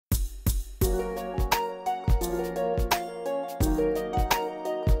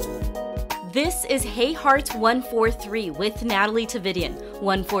This is Hey Heart 143 with Natalie Tavidian.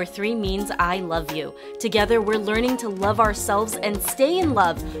 143 means I love you. Together we're learning to love ourselves and stay in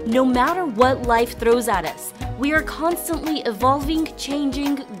love no matter what life throws at us. We are constantly evolving,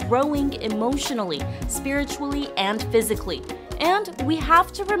 changing, growing emotionally, spiritually, and physically. And we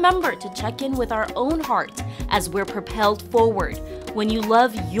have to remember to check in with our own heart as we're propelled forward. When you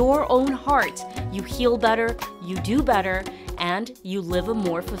love your own heart, you heal better, you do better, and you live a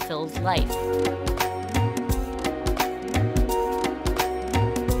more fulfilled life.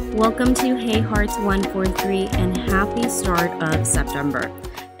 Welcome to Hey Hearts 143 and happy start of September.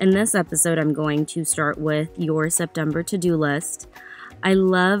 In this episode, I'm going to start with your September to-do list. I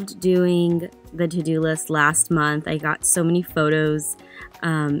loved doing the to-do list last month. I got so many photos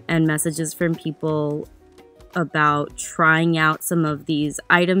and messages from people about trying out some of these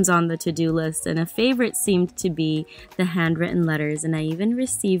items on the to-do list, and a favorite seemed to be the handwritten letters, and I even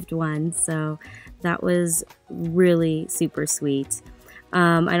received one, so that was really super sweet.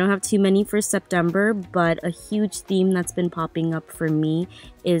 I don't have too many for September, but a huge theme that's been popping up for me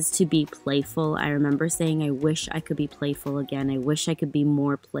is to be playful. I remember saying I wish I could be playful again. I wish I could be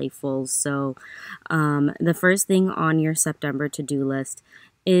more playful. So the first thing on your September to-do list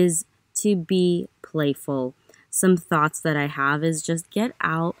is to be playful. Some thoughts that I have is just get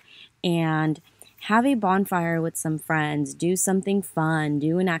out and have a bonfire with some friends, do something fun,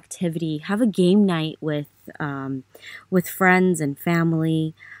 do an activity, have a game night with friends and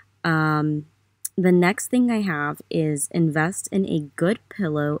family. The next thing I have is invest in a good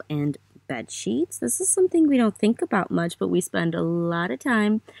pillow and bed sheets. This is something we don't think about much, but we spend a lot of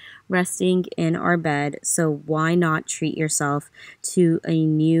time resting in our bed. So why not treat yourself to a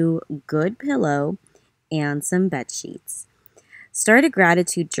new good pillow and some bed sheets? Start a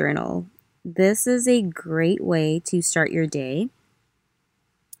gratitude journal. This is a great way to start your day,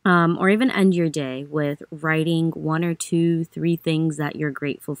 or even end your day with writing 1 or 2, 3 things that you're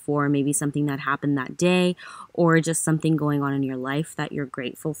grateful for, maybe something that happened that day, or just something going on in your life that you're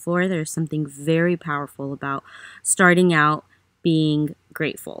grateful for. There's something very powerful about starting out being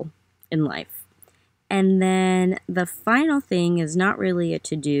grateful in life. And then the final thing is not really a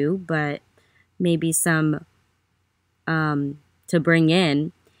to-do, but maybe some to bring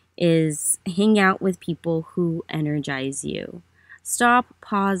in is hang out with people who energize you. Stop,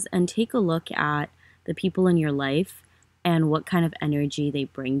 pause, and take a look at the people in your life and what kind of energy they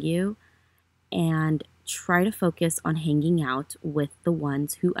bring you, and try to focus on hanging out with the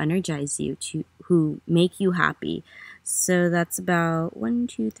ones who energize you, who make you happy. So that's about 1,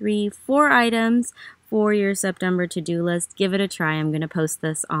 2, 3, 4 items for your September to-do list. Give it a try. I'm going to post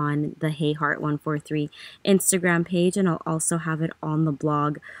this on the Hey Heart 143 Instagram page, and I'll also have it on the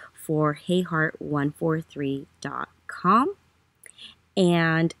blog for heyheart143.com.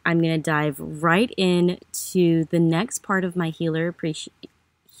 And I'm going to dive right into the next part of my healer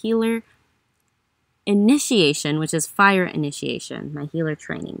initiation, which is fire initiation, my healer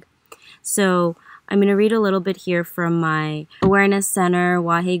training. So I'm going to read a little bit here from my Awareness Center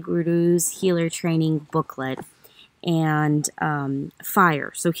Waheguru's healer training booklet and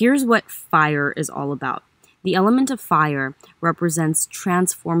fire. So here's what fire is all about. The element of fire represents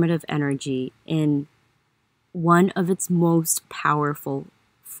transformative energy in one of its most powerful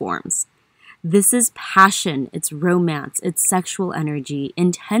forms. This is passion, it's romance, it's sexual energy,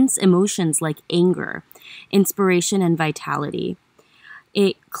 intense emotions like anger, inspiration, and vitality.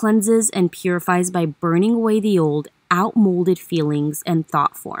 It cleanses and purifies by burning away the old, outmolded feelings and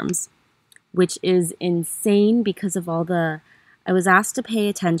thought forms, which is insane because of I was asked to pay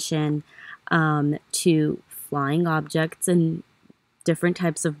attention to flying objects and different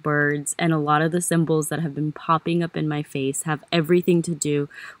types of birds, and a lot of the symbols that have been popping up in my face have everything to do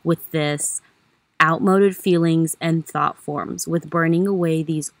with this outmoded feelings and thought forms, with burning away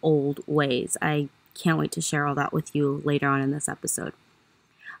these old ways. I can't wait to share all that with you later on in this episode.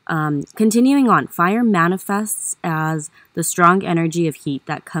 Continuing on, fire manifests as the strong energy of heat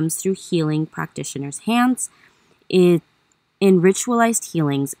that comes through healing practitioners' hands. In ritualized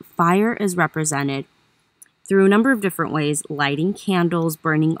healings, fire is represented through a number of different ways: lighting candles,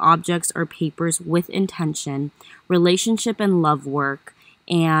 burning objects or papers with intention, relationship and love work,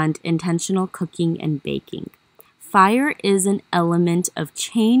 and intentional cooking and baking. Fire is an element of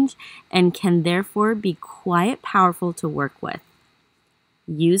change and can therefore be quite powerful to work with.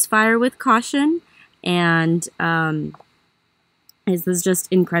 Use fire with caution, and this is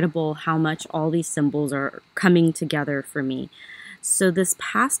just incredible how much all these symbols are coming together for me. So this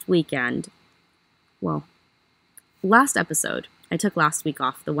past weekend, last episode, I took last week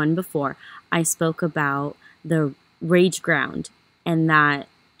off. The one before, I spoke about the rage ground and that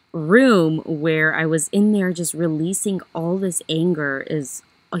room where I was in there just releasing all this anger is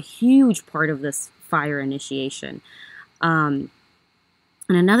a huge part of this fire initiation. And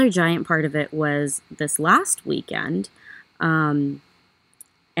another giant part of it was this last weekend. And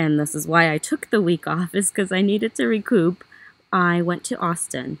this is why I took the week off, is because I needed to recoup. I went to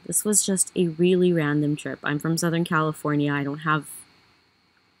Austin. This was just a really random trip. I'm from Southern California. I don't have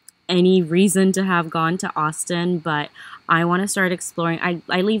any reason to have gone to Austin, but I want to start exploring.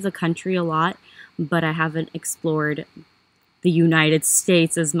 I leave the country a lot, but I haven't explored the United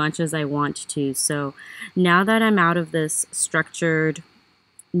States as much as I want to. So now that I'm out of this structured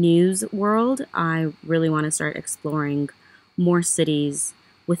news world, I really want to start exploring more cities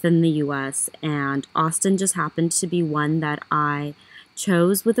within the US, and Austin just happened to be one that I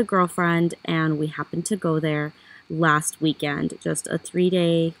chose with a girlfriend, and we happened to go there last weekend, just a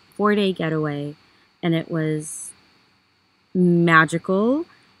 4-day getaway, and it was magical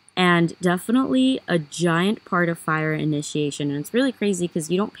and definitely a giant part of fire initiation. And it's really crazy because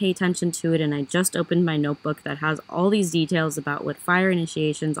you don't pay attention to it, and I just opened my notebook that has all these details about what fire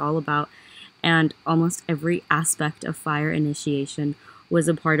initiation is all about, and almost every aspect of fire initiation was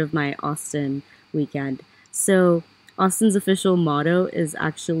a part of my Austin weekend. So Austin's official motto is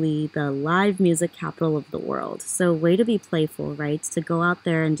actually the live music capital of the world. So way to be playful, right? To go out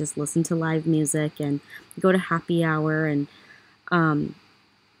there and just listen to live music and go to happy hour and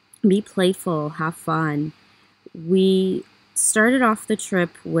be playful, have fun. We started off the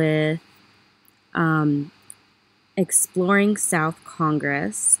trip with exploring South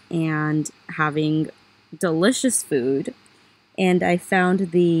Congress and having delicious food. And I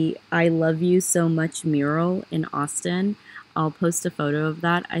found the I Love You So Much mural in Austin. I'll post a photo of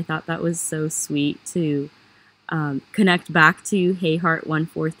that. I thought that was so sweet to connect back to Hey Heart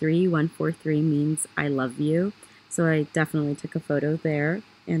 143. 143 means I love you. So I definitely took a photo there,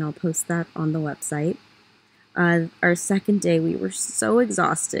 and I'll post that on the website. Our second day, we were so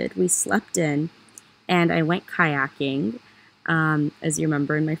exhausted. We slept in, and I went kayaking. As you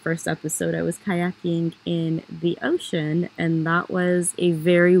remember, in my first episode, I was kayaking in the ocean, and that was a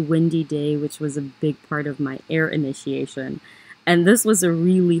very windy day, which was a big part of my air initiation. And this was a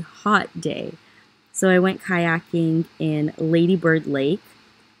really hot day. So I went kayaking in Lady Bird Lake,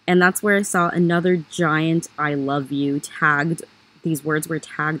 and that's where I saw another giant I love you tagged. These words were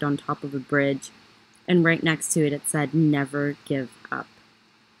tagged on top of a bridge, and right next to it, it said, "Never give up."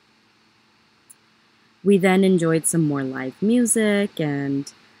 We then enjoyed some more live music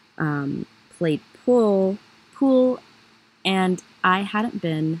and played pool, and I hadn't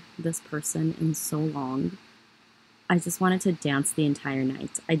been this person in so long. I just wanted to dance the entire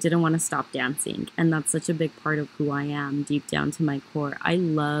night. I didn't want to stop dancing, and that's such a big part of who I am deep down to my core. I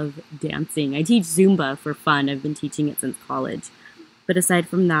love dancing. I teach Zumba for fun. I've been teaching it since college. But aside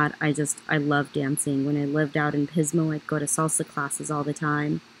from that, I love dancing. When I lived out in Pismo, I'd go to salsa classes all the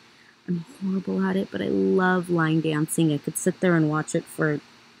time. I'm horrible at it, but I love line dancing. I could sit there and watch it for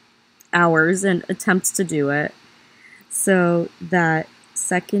hours and attempt to do it. So that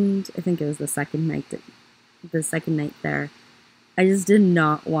second, I think it was the second night there, I just did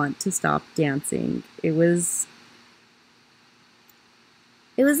not want to stop dancing. It was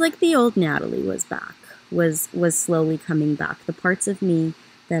like the old Natalie was back, was slowly coming back. The parts of me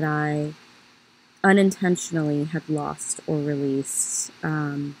that I unintentionally had lost or released.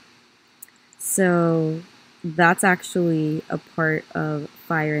 So that's actually a part of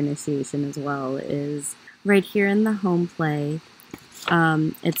fire initiation as well, is right here in the home play.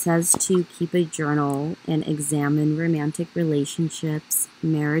 It says to keep a journal and examine romantic relationships,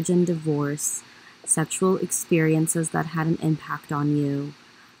 marriage and divorce, sexual experiences that had an impact on you,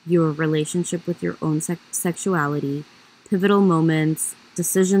 your relationship with your own sexuality, pivotal moments,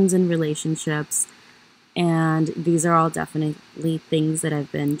 decisions in relationships. And these are all definitely things that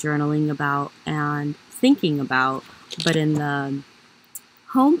I've been journaling about and thinking about. But in the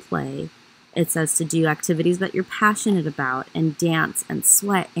home play, it says to do activities that you're passionate about and dance and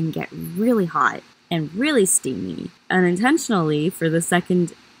sweat and get really hot and really steamy. Unintentionally, for the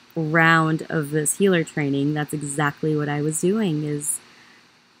second round of this healer training, that's exactly what I was doing, is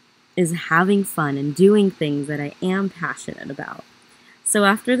having fun and doing things that I am passionate about. So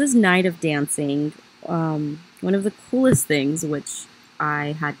after this night of dancing, one of the coolest things, which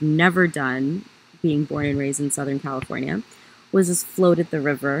I had never done, being born and raised in Southern California, was just floated the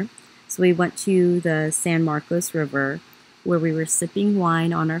river. So we went to the San Marcos River, where we were sipping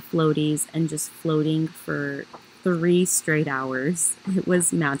wine on our floaties and just floating for 3 straight hours. It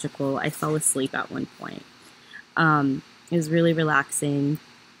was magical. I fell asleep at one point. It was really relaxing.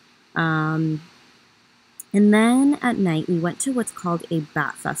 And then at night, we went to what's called a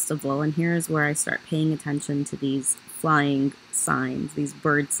bat festival. And here's where I start paying attention to these flying signs, these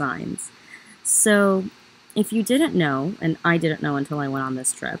bird signs. So if you didn't know, and I didn't know until I went on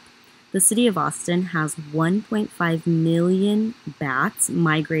this trip, the city of Austin has 1.5 million bats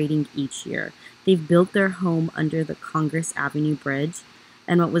migrating each year. They've built their home under the Congress Avenue Bridge.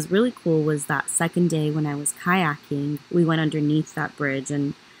 And what was really cool was that second day when I was kayaking, we went underneath that bridge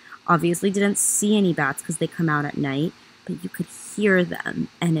and obviously didn't see any bats because they come out at night, but you could hear them.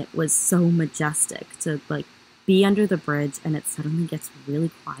 And it was so majestic to like be under the bridge and it suddenly gets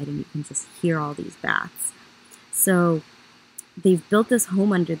really quiet and you can just hear all these bats. So they've built this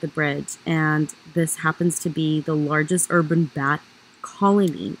home under the bridge, and this happens to be the largest urban bat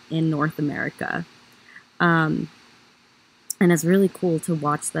colony in North America. And it's really cool to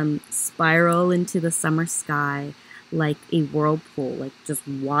watch them spiral into the summer sky like a whirlpool, like just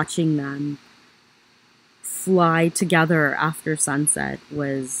watching them fly together after sunset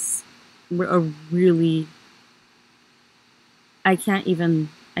was a really, I tried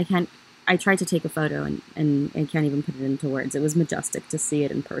to take a photo and I can't even put it into words. It was majestic to see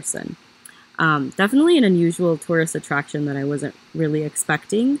it in person. Definitely an unusual tourist attraction that I wasn't really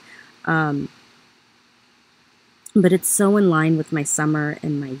expecting. But it's so in line with my summer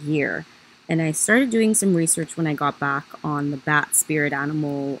and my year. And I started doing some research when I got back on the bat spirit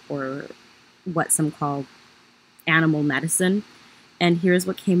animal, or what some call animal medicine. And here's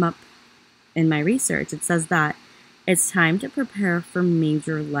what came up in my research. It says that it's time to prepare for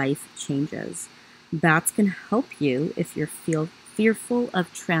major life changes. Bats can help you if you feel fearful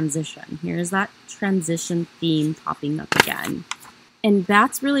of transition. Here's that transition theme popping up again. And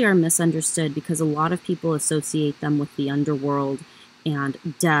bats really are misunderstood because a lot of people associate them with the underworld and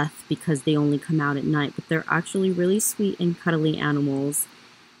death because they only come out at night, but they're actually really sweet and cuddly animals.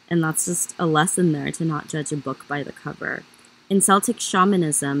 And that's just a lesson there, to not judge a book by the cover. In Celtic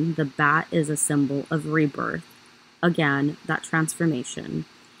shamanism, the bat is a symbol of rebirth. Again, that transformation.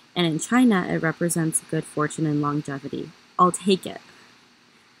 And in China, it represents good fortune and longevity. I'll take it.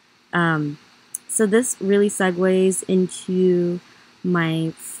 So this really segues into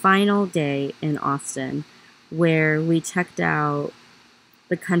my final day in Austin, where we checked out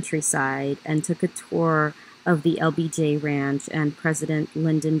the countryside and took a tour of the LBJ Ranch and President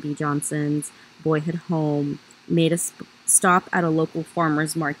Lyndon B. Johnson's boyhood home, made a stop at a local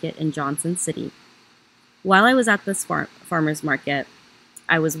farmer's market in Johnson City. While I was at this farmer's market,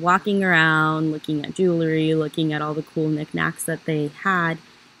 I was walking around, looking at jewelry, looking at all the cool knickknacks that they had,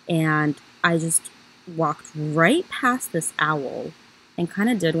 and I just walked right past this owl and kind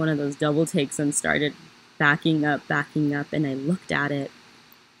of did one of those double takes and started backing up, and I looked at it,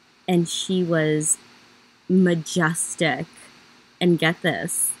 and she was majestic. And get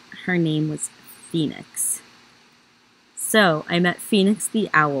this, her name was Phoenix. So I met Phoenix the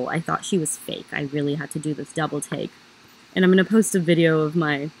owl. I thought she was fake. I really had to do this double take. And I'm going to post a video of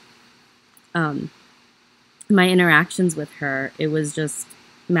my my interactions with her. It was just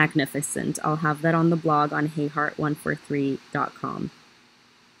magnificent. I'll have that on the blog on heyheart143.com.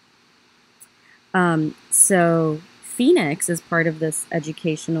 So Phoenix is part of this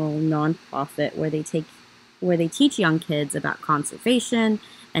educational nonprofit where they teach young kids about conservation,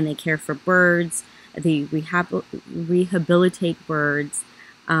 and they care for birds. They rehabilitate birds.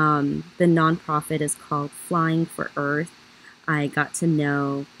 The nonprofit is called Flying for Earth. I got to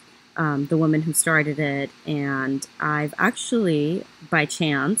know the woman who started it, and I've actually, by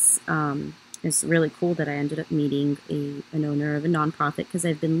chance, it's really cool that I ended up meeting an owner of a nonprofit, because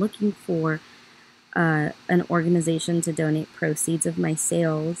I've been looking for an organization to donate proceeds of my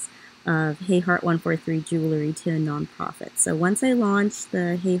sales of Hey Heart 143 jewelry to a nonprofit. So once I launch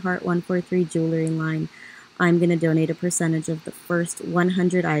the Hey Heart 143 jewelry line, I'm going to donate a percentage of the first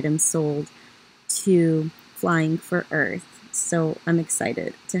 100 items sold to Flying for Earth. So I'm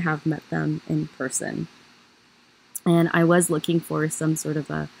excited to have met them in person. And I was looking for some sort of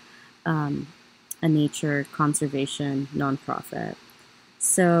a nature conservation nonprofit.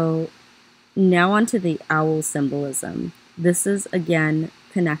 So now onto the owl symbolism. This is again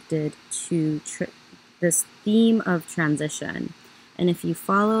connected to this theme of transition. And if you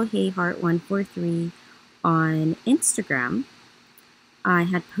follow Hey Heart 143 on Instagram, I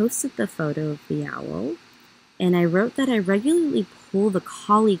had posted the photo of the owl, and I wrote that I regularly pull the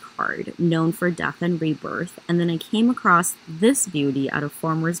Kali card, known for death and rebirth, and then I came across this beauty at a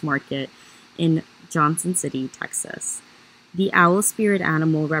farmer's market in Johnson City, Texas. The owl spirit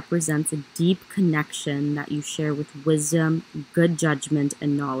animal represents a deep connection that you share with wisdom, good judgment,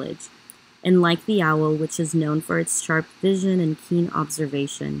 and knowledge. And like the owl, which is known for its sharp vision and keen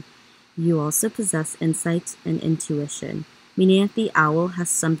observation, You also possess insight and intuition, meaning that the owl has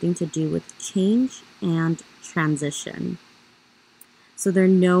something to do with change and transition. So they're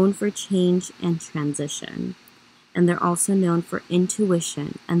known for change and transition. And they're also known for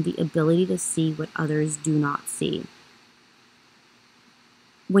intuition and the ability to see what others do not see.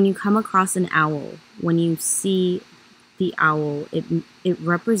 When you come across an owl, when you see the owl, it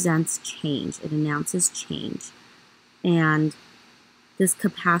represents change. It announces change. And this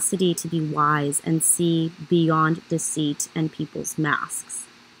capacity to be wise and see beyond deceit and people's masks.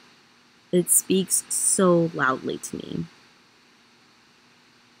 It speaks so loudly to me.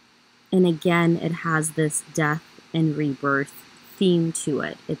 And again, it has this death and rebirth theme to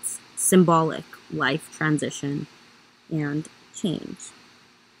it. It's symbolic, life transition, and change.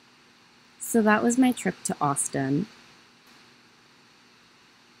 So that was my trip to Austin.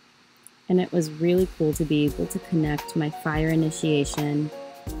 And it was really cool to be able to connect my fire initiation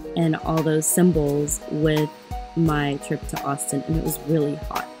and all those symbols with my trip to Austin. And it was really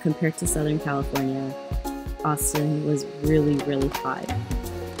hot compared to Southern California. Austin was really, really hot.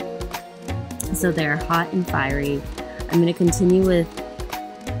 So they're hot and fiery. I'm going to continue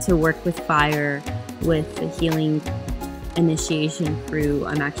to work with fire with the healing initiation crew.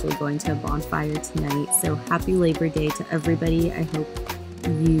 I'm actually going to a bonfire tonight. So happy Labor Day to everybody. I hope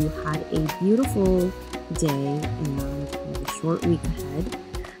you had a beautiful day and a short week ahead.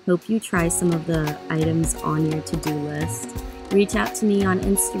 Hope you try some of the items on your to-do list. Reach out to me on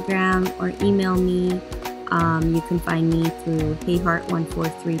Instagram or email me. You can find me through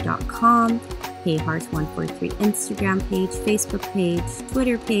heyheart143.com, heyheart143 Instagram page, Facebook page,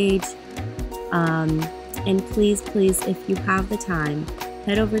 Twitter page. And please, if you have the time,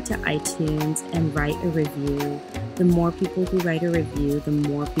 head over to iTunes and write a review. The more people who write a review, the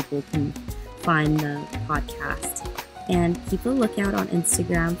more people can find the podcast. And keep a lookout on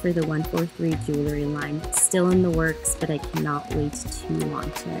Instagram for the 143 jewelry line. It's still in the works, but I cannot wait to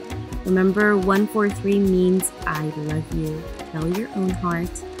launch it. Remember, 143 means I love you. Tell your own heart,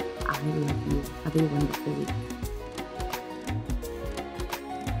 I love you. Have a wonderful week.